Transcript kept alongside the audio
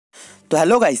तो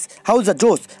hello guys, how is the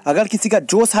जोश। अगर किसी का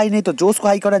जोश हाई नहीं तो जोश को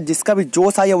हाई करो, जिसका भी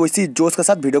जोश आई है वो इसी जोश के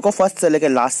साथ वीडियो को फर्स्ट से लेकर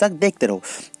लास्ट तक देखते रहो।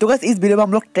 तो गाइस इस वीडियो में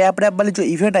हम लोग ट्रैप रैप वाले जो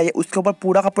इवेंट आई है उसके ऊपर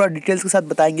पूरा का पूरा डिटेल्स के साथ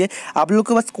बताएंगे। आप लोग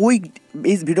के पास कोई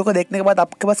इस वीडियो को देखने के बाद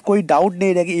आपके पास कोई डाउट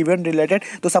नहीं रहेगी इवेंट रिलेटेड,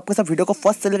 तो सबके सब वीडियो को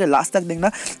फर्स्ट से लेकर लास्ट तक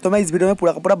देखना। तो मैं इस वीडियो में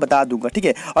पूरा का पूरा बता दूंगा, ठीक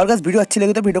है। और अगर वीडियो अच्छी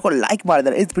लगी तो वीडियो को लाइक मार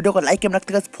देना। इस वीडियो को लाइक के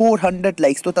रखते 400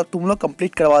 लाइक्स, तो तब तुम लोग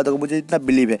कंप्लीट करवा दोगे, मुझे इतना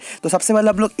बिलीव है। तो सबसे पहले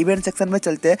हम लोग इवेंट सेक्शन में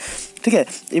चलते हैं, ठीक है।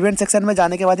 इवेंट सेक्शन में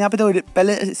जाने के बाद यहाँ पे तो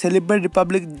पहले सेलिब्रेट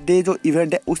रिपब्लिक डे जो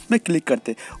इवेंट है उसमें क्लिक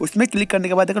करते हैं। उसमें क्लिक करने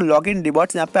के बाद अगर लॉग इन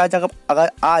रिवॉर्ड्स यहाँ पे अगर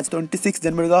आज 26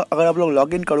 जनवरी का अगर आप लोग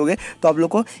लॉग इन करोगे तो आप लोग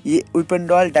को ये वेपन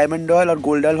रॉयल, डायमंड रॉयल और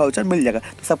गोल्ड रॉयल वाउचर मिल जाएगा।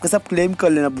 तो सबके सब क्लेम कर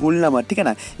लेना, भूलना मत, ठीक है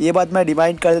ना। ये बात मैं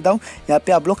रिमाइंड कर देता हूँ। यहाँ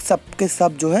पे आप लोग सबके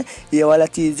सब जो है ये वाला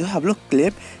चीज़ जो है आप लोग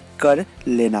क्लेम कर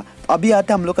लेना। अभी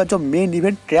आता है हम लोग का जो मेन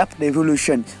इवेंट ट्रैप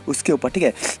रेवोल्यूशन, उसके ऊपर, ठीक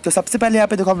है। तो सबसे पहले यहाँ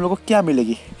पे देखो हम लोग को क्या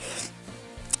मिलेगी।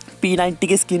 P90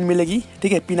 की स्किन मिलेगी,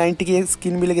 ठीक है। P90 की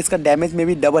स्किन मिलेगी, इसका डैमेज में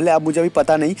भी डबल है, अब मुझे अभी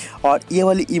पता नहीं। और ये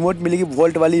वाली इमोट मिलेगी,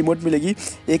 वोल्ट वाली इमोट मिलेगी,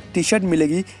 एक टी शर्ट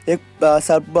मिलेगी, एक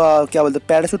क्या बोलते हैं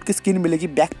पैराशूट की स्किन मिलेगी,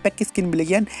 बैकपैक की स्किन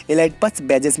मिलेगी एंड एलाइट पास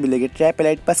बैजेस मिलेगी। ट्रैप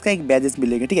एलाइट पास का एक बैजेस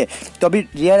मिलेगा, ठीक है। तो अभी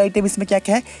रियर आइटम इसमें क्या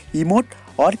क्या है, इमोट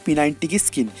और P90 की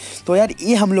स्किन। तो यार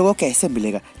ये हम लोगों को कैसे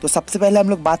मिलेगा, तो सबसे पहले हम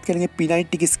लोग बात करेंगे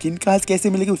P90 की स्किन कहाँ कैसे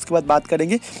मिलेगी, उसके बाद बात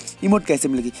करेंगे इमोट कैसे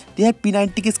मिलेगी। तो यार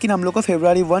P90 की स्किन हम लोग को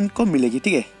February 1 को मिलेगी,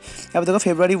 ठीक है। अब देखो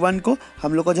February 1 को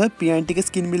हम लोग को जो है P90 की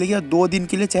स्किन मिलेगी और 2 दिन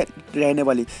के लिए रहने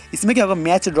वाली। इसमें क्या होगा,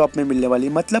 मैच ड्रॉप में मिलने वाली।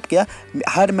 मतलब क्या,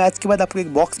 हर मैच के बाद आपको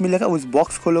एक बॉक्स मिलेगा, उस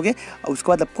बॉक्स खोलोगे और उसके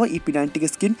बाद आपको P90 की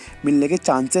स्किन मिलने के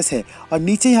चांसेस है। और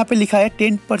नीचे यहाँ पे लिखा है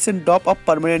 10% drop of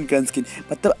permanent gun skin,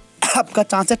 मतलब आपका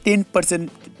चांस है 10%,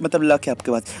 मतलब लक है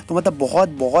आपके पास। तो मतलब बहुत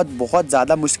बहुत बहुत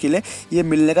ज़्यादा मुश्किल है, ये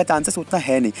मिलने का चांसेस उतना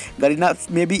है नहीं। गरीना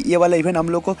में भी ये वाला इवेंट हम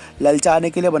लोग को ललचाने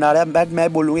के लिए बना रहा है, बट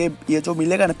मैं बोलूँगा ये जो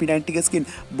मिलेगा ना P90 की स्किन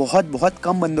बहुत बहुत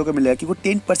कम बंदों को मिलेगा, क्योंकि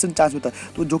 10% चांस होता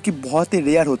है, तो जो कि बहुत ही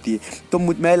रेयर होती है। तो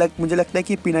मुझे लगता है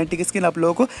कि P90 की स्किन आप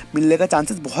लोगों को मिलने का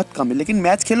चांसेस बहुत कम है, लेकिन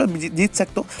मैच खेलो जीत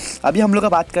सकते हो। अभी हम लोग का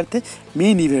बात करते हैं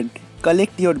main event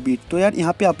collect your beat. तो यार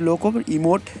यहाँ पर आप लोगों को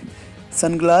emote,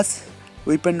 sunglass,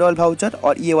 weapon royal voucher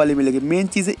और ये वाले मिलेंगे। मेन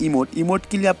चीज़ है इमोट। इमोट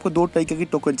के लिए आपको 2 तरीके की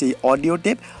टोकन चाहिए, ऑडियो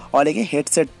टेप और एक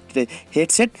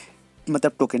हेडसेट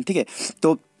मतलब टोकन, ठीक है।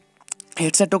 तो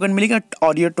हेडसेट टोकन मिलेगा,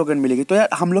 ऑडियो टोकन मिलेगी। तो यार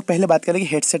हम लोग पहले बात करेंगे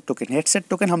हेडसेट टोकन। हेडसेट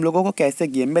टोकन हम लोगों को कैसे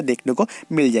गेम में देखने को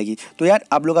मिल जाएगी। तो यार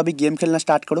आप लोग अभी गेम खेलना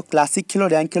स्टार्ट करो, क्लासिक खेलो,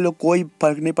 रैंक खेलो, कोई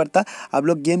फर्क नहीं पड़ता। आप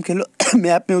लोग गेम खेलो,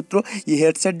 मैप में उतरो, ये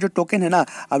हेडसेट जो टोकन है ना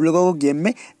आप लोगों को गेम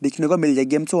में दिखने को मिल जाएगी।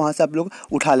 गेम से वहाँ से आप लोग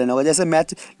उठा लेना होगा। जैसे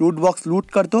मैच लूट बॉक्स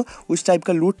लूट कर दो, उस टाइप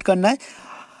का लूट करना है।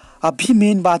 अभी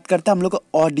मेन बात करते हैं हम लोग को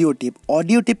ऑडियो टिप।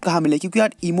 ऑडियो टिप कहाँ मिले, क्योंकि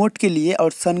यार इमोट के लिए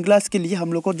और सनग्लास के लिए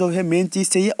हम लोग को जो है मेन चीज़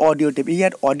चाहिए ऑडियो टिप।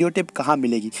 यार ऑडियो टिप कहाँ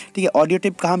मिलेगी, ठीक है। ऑडियो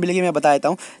टिप कहाँ मिलेगी मैं बता देता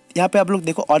हूँ। यहाँ पे आप लोग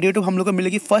देखो, ऑडियो टिप हम लोग को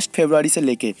मिलेगी 1 फरवरी से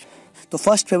लेके। तो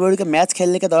 1 फरवरी का मैच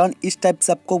खेलने के दौरान इस टाइप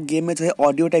से आपको गेम में जो है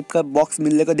ऑडियो टाइप का बॉक्स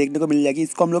मिलने को देखने को मिल जाएगी।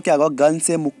 इसको हम लोग क्या होगा, गन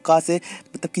से, मुक्का से,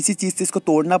 मतलब किसी चीज़ से इसको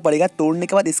तोड़ना पड़ेगा। तोड़ने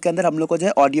के बाद इसके अंदर हम लोग को जो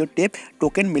है ऑडियो टेप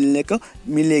टोकन मिलने को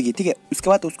मिलेगी, ठीक है। उसके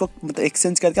बाद उसको मतलब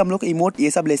एक्सचेंज करके हम लोग इमोट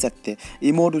ये सब ले सकते हैं।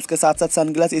 इमोट उसके साथ साथ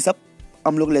सनग्लास ये सब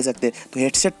हम लोग ले सकते हैं। तो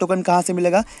हेडसेट टोकन कहाँ से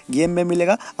मिलेगा, गेम में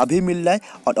मिलेगा, अभी मिल रहा है।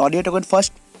 और ऑडियो टोकन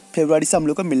 1 फरवरी से हम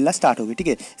लोग को मिलना स्टार्ट होगी, ठीक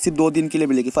है। सिर्फ 2 दिन के लिए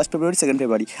मिलेगी, 1 फरवरी 2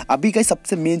 फरवरी। अभी कहीं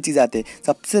सबसे मेन चीज़ आते हैं,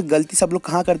 सबसे गलती सब लोग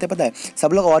कहाँ करते हैं पता है,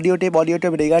 सब लोग ऑडियो टेप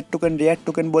रेयर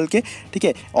टोकन बोल के, ठीक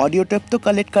है, ऑडियो टेप तो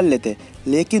कलेक्ट कर लेते हैं,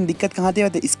 लेकिन दिक्कत कहाँ आती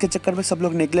है इसके चक्कर में सब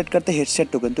लोग नेगलेक्ट करते हैं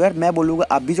हेडसेट टोकन। तो यार मैं बोलूँगा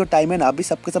अभी जो टाइम है ना, अभी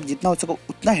सबके सब जितना हो सको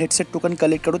उतना हेडसेट टोकन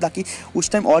कलेक्ट करो, ताकि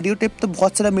उस टाइम ऑडियो टेप तो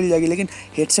बहुत सारा मिल जाएगी, लेकिन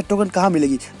हेडसेट टोकन कहाँ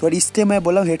मिलेगी। तो यार इसलिए मैं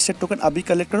बोला हेडसेट टोकन अभी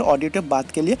कलेक्ट करो, ऑडियो टेप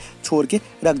बात के लिए छोड़ के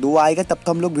रख दो। वो आएगा तब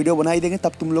तो हम लोग वीडियो बना ही देंगे,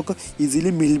 तब तुम लोग को ईजिली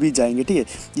मिल भी जाएंगे, ठीक है।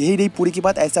 यही रही पूरी की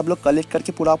बात। ऐसे आप लोग कलेक्ट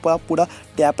करके पूरा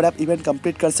टैप रैप इवेंट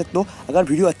कंप्लीट कर सकते हो। अगर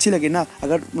वीडियो अच्छी लगे ना,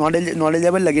 अगर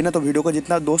नॉलेजेबल लगे ना, तो वीडियो को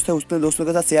जितना दोस्त है उतने दोस्तों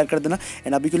के साथ शेयर कर देना।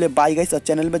 एंड अभी के लिए बाय गाइस।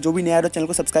 चैनल में जो भी नया है चैनल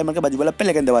को सब्सक्राइब करके बाजू वाला पे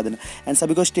लेकर दबा देना। एंड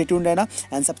सभी को स्टे ट्यून्ड रहना।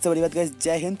 एंड सबसे बड़ी बात गाइस,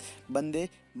 जय हिंद, वंदे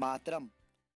मातरम।